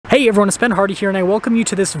Hey everyone, it's Ben Hardy here, and I welcome you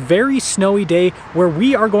to this very snowy day where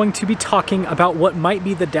we are going to be talking about what might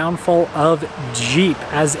be the downfall of Jeep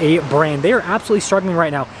as a brand. They are absolutely struggling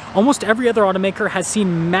right now. Almost every other automaker has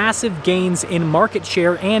seen massive gains in market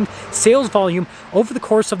share and sales volume over the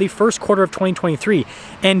course of the first quarter of 2023.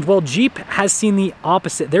 And while Jeep has seen the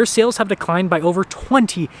opposite, their sales have declined by over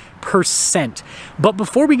 20%. But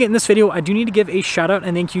before we get in this video, I do need to give a shout out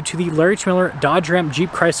and thank you to the Larry H. Miller Dodge Ram Jeep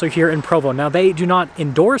Chrysler here in Provo. Now, they do not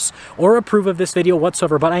endorse or approve of this video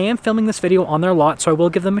whatsoever, but I am filming this video on their lot, so I will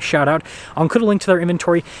give them a shout out. I'll include a link to their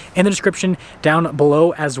inventory in the description down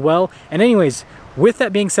below as well. And anyways, with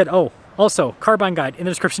that being said, oh, also Carbine Guide in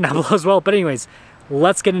the description down below as well. But anyways,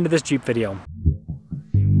 let's get into this Jeep video.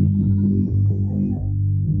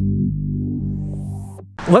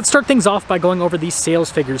 Let's start things off by going over these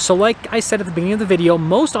sales figures. So like I said at the beginning of the video,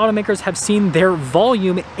 most automakers have seen their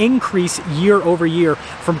volume increase year over year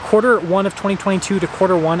from quarter one of 2022 to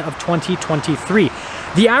quarter one of 2023.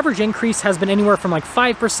 The average increase has been anywhere from like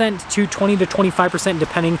 5% to 20 to 25%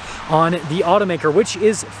 depending on the automaker, which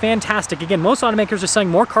is fantastic. Again, most automakers are selling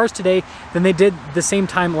more cars today than they did the same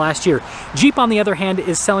time last year. Jeep, on the other hand,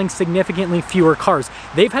 is selling significantly fewer cars.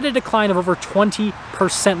 They've had a decline of over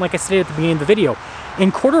 20%, like I stated at the beginning of the video. In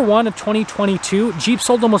quarter one of 2022, Jeep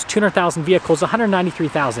sold almost 200,000 vehicles,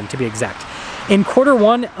 193,000 to be exact. In quarter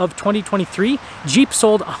one of 2023, Jeep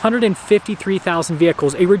sold 153,000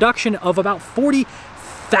 vehicles, a reduction of about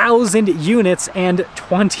 40,000 units and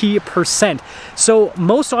 20%. So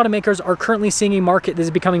most automakers are currently seeing a market that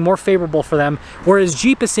is becoming more favorable for them, whereas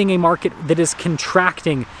Jeep is seeing a market that is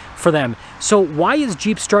contracting for them. So why is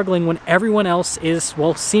Jeep struggling when everyone else is,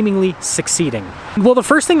 well, seemingly succeeding? Well, the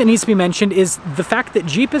first thing that needs to be mentioned is the fact that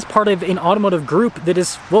Jeep is part of an automotive group that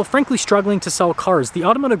is, well, frankly struggling to sell cars. The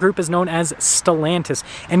automotive group is known as Stellantis,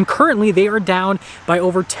 and currently they are down by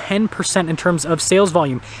over 10% in terms of sales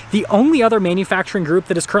volume. The only other manufacturing group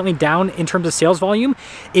that is currently down in terms of sales volume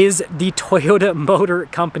is the Toyota Motor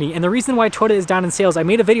Company. And the reason why Toyota is down in sales, I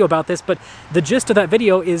made a video about this, but the gist of that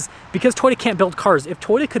video is because Toyota can't build cars. If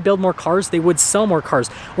Toyota could build more cars, they would sell more cars.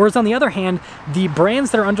 Whereas on the other hand, the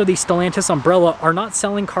brands that are under the Stellantis umbrella are not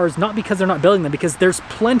selling cars, not because they're not building them, because there's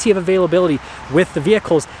plenty of availability with the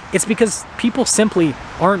vehicles. It's because people simply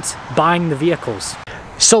aren't buying the vehicles.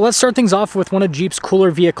 So let's start things off with one of Jeep's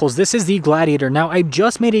cooler vehicles. This is the Gladiator. Now, I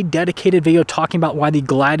just made a dedicated video talking about why the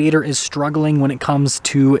Gladiator is struggling when it comes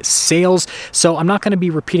to sales, so I'm not going to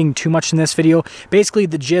be repeating too much in this video. Basically,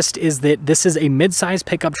 the gist is that this is a mid-size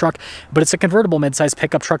pickup truck, but it's a convertible mid-size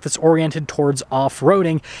pickup truck that's oriented towards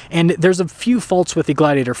off-roading, and there's a few faults with the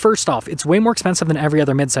Gladiator. First off, it's way more expensive than every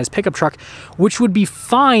other mid-size pickup truck, which would be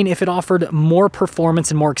fine if it offered more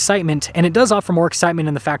performance and more excitement, and it does offer more excitement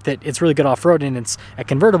in the fact that it's really good off-road and it's a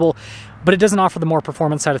convertible, but it doesn't offer the more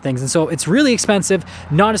performance side of things. And so it's really expensive,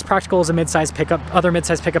 not as practical as a mid-size pickup, other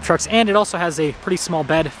mid-size pickup trucks, and it also has a pretty small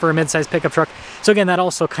bed for a mid-size pickup truck. So again, that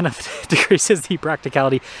also kind of decreases the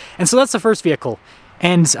practicality. And so that's the first vehicle.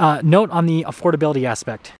 And note on the affordability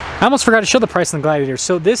aspect. I almost forgot to show the price on the Gladiator.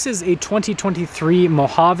 So this is a 2023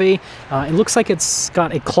 Mojave. It looks like it's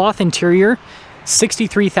got a cloth interior,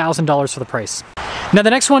 $63,000 for the price. Now the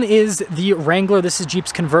next one is the Wrangler. This is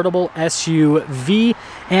Jeep's convertible SUV,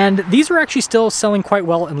 and these are actually still selling quite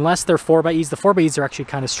well unless they're 4xe. The 4xes are actually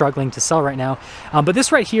kind of struggling to sell right now. But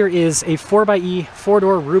this right here is a 4xe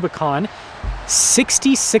four-door Rubicon.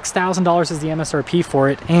 $66,000 is the MSRP for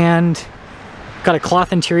it, and got a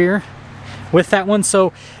cloth interior with that one.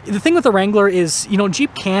 So the thing with the Wrangler is, you know,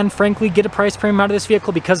 Jeep can frankly get a price premium out of this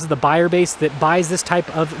vehicle because of the buyer base that buys this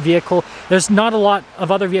type of vehicle. There's not a lot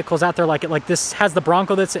of other vehicles out there like it. Like this has the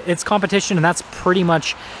Bronco that's its competition, and that's pretty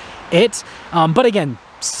much it. But again,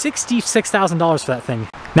 $66,000 for that thing.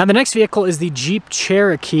 Now the next vehicle is the Jeep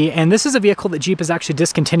Cherokee, and this is a vehicle that Jeep is actually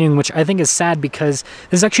discontinuing, which I think is sad because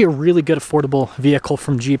this is actually a really good affordable vehicle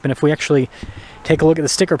from Jeep. And if we actually take a look at the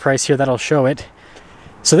sticker price here, that'll show it.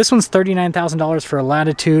 So this one's $39,000 for a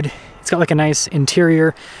Latitude. It's got like a nice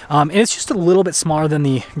interior, and it's just a little bit smaller than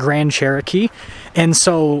the Grand Cherokee. And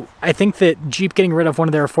so I think that Jeep getting rid of one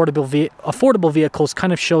of their affordable vehicles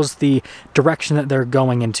kind of shows the direction that they're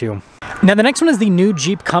going into. Now the next one is the new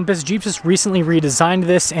Jeep Compass. Jeep just recently redesigned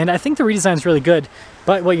this, and I think the redesign is really good.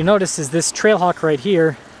 But what you notice is this Trailhawk right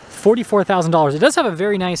here, $44,000. It does have a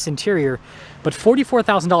very nice interior, but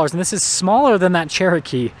 $44,000, and this is smaller than that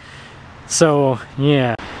Cherokee. So,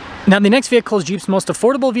 yeah. Now, the next vehicle is Jeep's most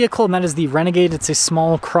affordable vehicle, and that is the Renegade. It's a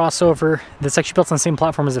small crossover that's actually built on the same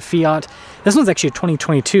platform as a Fiat. This one's actually a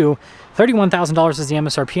 2022. $31,000 is the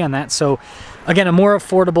MSRP on that. So, again, a more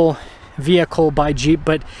affordable vehicle by Jeep,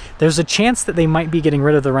 but there's a chance that they might be getting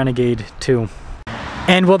rid of the Renegade too.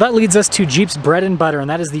 And well, that leads us to Jeep's bread and butter, and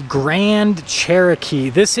that is the Grand Cherokee.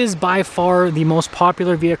 This is by far the most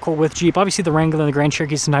popular vehicle with Jeep. Obviously the Wrangler and the Grand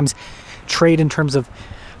Cherokee sometimes trade in terms of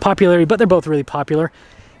popularity, but they're both really popular.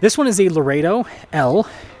 This one is a Laredo L,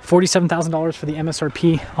 $47,000 for the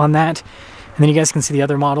MSRP on that. And then you guys can see the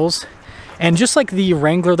other models. And just like the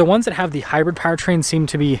Wrangler, the ones that have the hybrid powertrain seem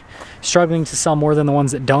to be struggling to sell more than the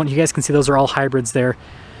ones that don't. You guys can see those are all hybrids there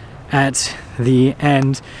at the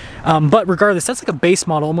end. But regardless, that's like a base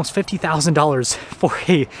model, almost $50,000 for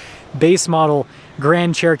a base model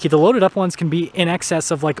Grand Cherokee. The loaded up ones can be in excess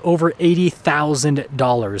of like over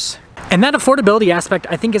 $80,000. And that affordability aspect,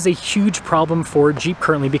 I think, is a huge problem for Jeep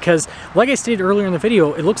currently, because like I stated earlier in the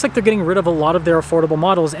video, it looks like they're getting rid of a lot of their affordable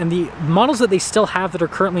models, and the models that they still have that are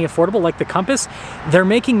currently affordable, like the Compass, they're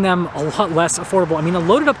making them a lot less affordable. I mean, a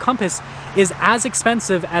loaded up Compass is as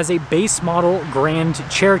expensive as a base model Grand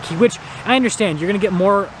Cherokee, which I understand, you're gonna get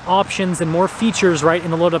more options and more features, right,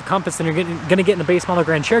 in the loaded up Compass than you're gonna get in a base model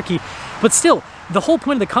Grand Cherokee, but still, the whole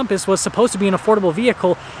point of the Compass was supposed to be an affordable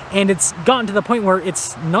vehicle, and it's gotten to the point where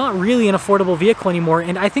it's not really an affordable vehicle anymore.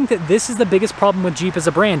 And I think that this is the biggest problem with Jeep as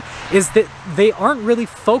a brand, is that they aren't really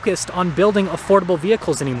focused on building affordable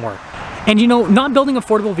vehicles anymore. And you know, not building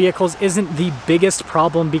affordable vehicles isn't the biggest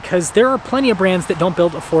problem, because there are plenty of brands that don't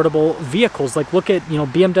build affordable vehicles. Like look at, you know,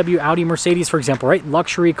 BMW, Audi, Mercedes, for example, right?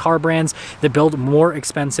 Luxury car brands that build more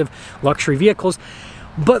expensive luxury vehicles.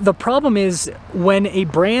 But the problem is when a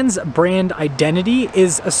brand's brand identity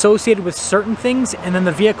is associated with certain things, and then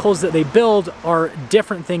the vehicles that they build are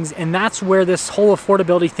different things, and that's where this whole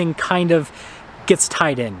affordability thing kind of gets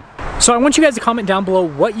tied in. So I want you guys to comment down below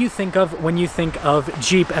what you think of when you think of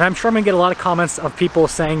Jeep, and I'm sure I'm gonna get a lot of comments of people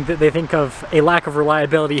saying that they think of a lack of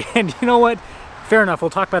reliability, and you know what? Fair enough, we'll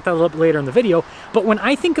talk about that a little bit later in the video. But when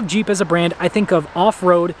I think of Jeep as a brand, I think of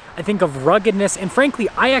off-road, I think of ruggedness, and frankly,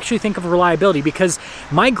 I actually think of reliability, because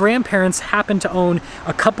my grandparents happened to own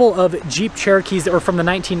a couple of Jeep Cherokees that were from the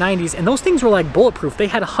 1990s, and those things were like bulletproof. They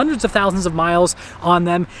had hundreds of thousands of miles on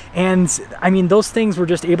them, and I mean, those things were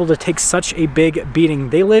just able to take such a big beating.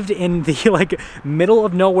 They lived in the like middle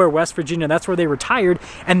of nowhere, West Virginia. That's where they retired,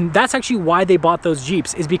 and that's actually why they bought those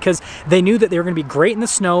Jeeps, is because they knew that they were gonna be great in the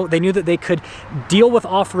snow. They knew that they could deal with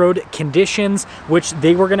off-road conditions, which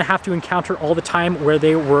they were going to have to encounter all the time where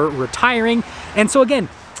they were retiring. And so again,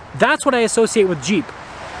 that's what I associate with Jeep: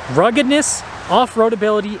 ruggedness, off-road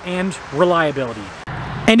ability, and reliability.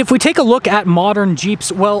 And if we take a look at modern Jeeps,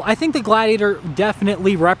 well, I think the Gladiator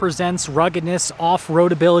definitely represents ruggedness,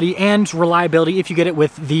 off-road ability, and reliability if you get it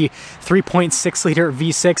with the 3.6 liter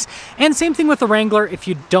V6. And same thing with the Wrangler if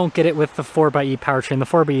you don't get it with the 4xe powertrain. The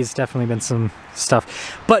 4xe has definitely been some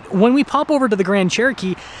stuff. But when we pop over to the Grand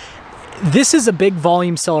Cherokee, this is a big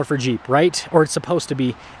volume seller for Jeep, right? Or it's supposed to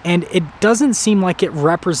be. And it doesn't seem like it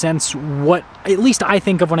represents what at least I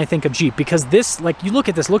think of when I think of Jeep, because this, like, you look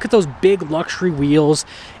at this, look at those big luxury wheels,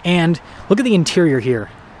 and look at the interior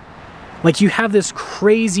here. Like, you have this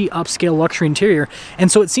crazy upscale luxury interior,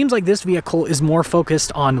 and so it seems like this vehicle is more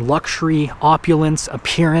focused on luxury, opulence,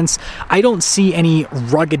 appearance. I don't see any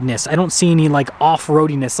ruggedness. I don't see any like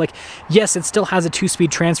off-roadiness. Like, yes, it still has a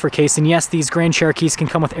 2-speed transfer case, and yes, these Grand Cherokees can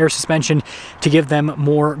come with air suspension to give them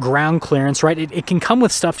more ground clearance, right? It can come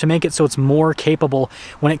with stuff to make it so it's more capable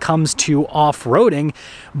when it comes to off-roading,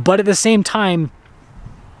 but at the same time,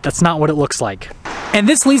 that's not what it looks like. And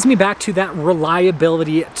this leads me back to that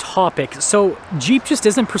reliability topic. So Jeep just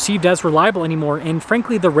isn't perceived as reliable anymore, and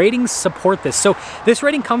frankly, the ratings support this. So this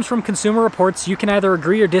rating comes from Consumer Reports. You can either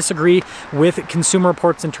agree or disagree with Consumer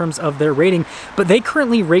Reports in terms of their rating, but they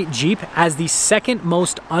currently rate Jeep as the second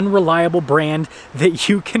most unreliable brand that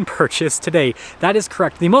you can purchase today. That is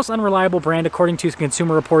correct. The most unreliable brand, according to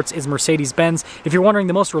Consumer Reports, is Mercedes-Benz. If you're wondering,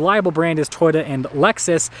 the most reliable brand is Toyota and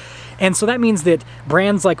Lexus. And so that means that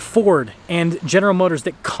brands like Ford and General Motors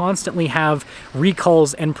that constantly have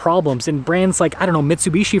recalls and problems, and brands like, I don't know,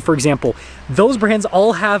 Mitsubishi, for example, those brands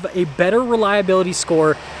all have a better reliability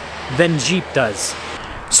score than Jeep does.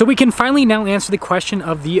 So we can finally now answer the question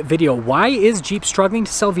of the video. Why is Jeep struggling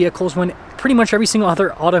to sell vehicles when pretty much every single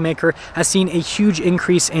other automaker has seen a huge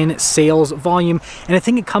increase in sales volume? And I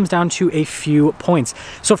think it comes down to a few points.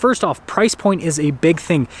 So first off, price point is a big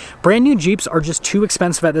thing. Brand new Jeeps are just too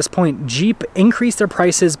expensive at this point. Jeep increased their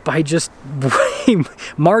prices by just a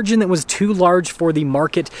margin that was too large for the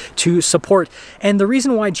market to support. And the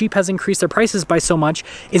reason why Jeep has increased their prices by so much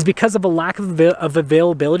is because of a lack of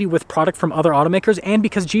availability with product from other automakers, and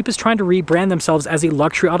because because Jeep is trying to rebrand themselves as a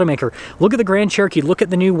luxury automaker. Look at the Grand Cherokee, look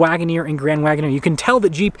at the new Wagoneer and Grand Wagoneer. You can tell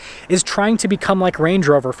that Jeep is trying to become like Range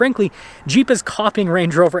Rover. Frankly, Jeep is copying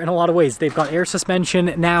Range Rover in a lot of ways. They've got air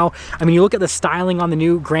suspension now. I mean, you look at the styling on the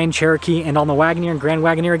new Grand Cherokee and on the Wagoneer and Grand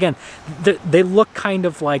Wagoneer, again, they look kind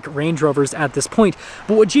of like Range Rovers at this point.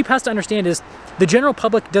 But what Jeep has to understand is the general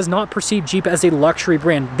public does not perceive Jeep as a luxury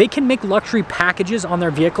brand. They can make luxury packages on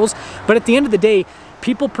their vehicles, but at the end of the day,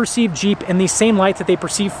 people perceive Jeep in the same light that they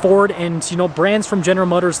perceive Ford and, you know, brands from General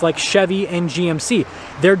Motors like Chevy and GMC.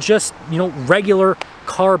 They're just, you know, regular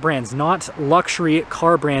car brands, not luxury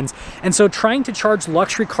car brands. And so trying to charge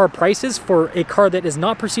luxury car prices for a car that is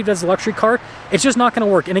not perceived as a luxury car, it's just not going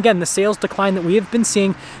to work. And again, the sales decline that we have been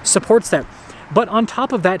seeing supports that. But on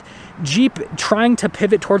top of that, Jeep trying to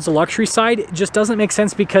pivot towards the luxury side just doesn't make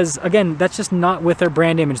sense because, again, that's just not with their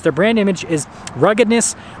brand image. Their brand image is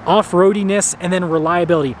ruggedness, off-roadiness, and then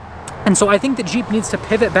reliability. And so I think that Jeep needs to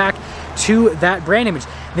pivot back to that brand image.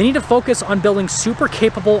 They need to focus on building super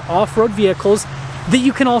capable off-road vehicles that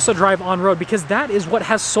you can also drive on-road, because that is what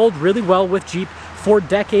has sold really well with Jeep for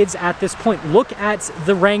decades at this point. Look at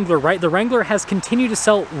the Wrangler, right? The Wrangler has continued to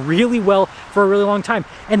sell really well for a really long time.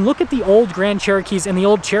 And look at the old Grand Cherokees and the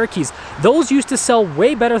old Cherokees. Those used to sell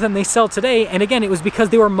way better than they sell today. And again, it was because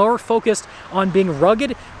they were more focused on being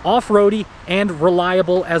rugged, off-roady, and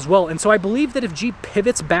reliable as well. And so I believe that if Jeep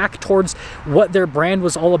pivots back towards what their brand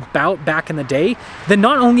was all about back in the day, then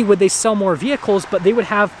not only would they sell more vehicles, but they would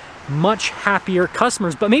have much happier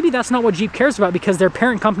customers. But maybe that's not what Jeep cares about, because their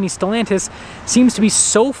parent company Stellantis seems to be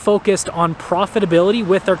so focused on profitability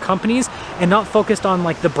with their companies and not focused on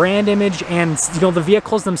like the brand image and, you know, the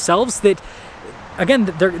vehicles themselves, that again,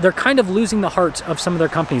 they're kind of losing the heart of some of their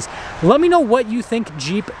companies. Let me know what you think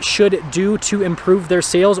Jeep should do to improve their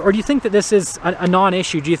sales, or do you think that this is a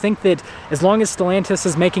non-issue? Do you think that as long as Stellantis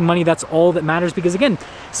is making money, that's all that matters? Because again,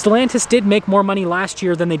 Stellantis did make more money last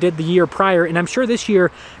year than they did the year prior, and I'm sure this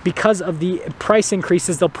year, because of the price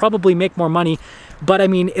increases, they'll probably make more money. But I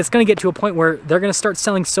mean, it's going to get to a point where they're going to start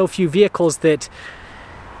selling so few vehicles that,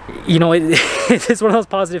 you know, it's one of those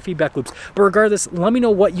positive feedback loops. But regardless, let me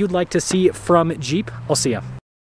know what you'd like to see from Jeep. I'll see ya.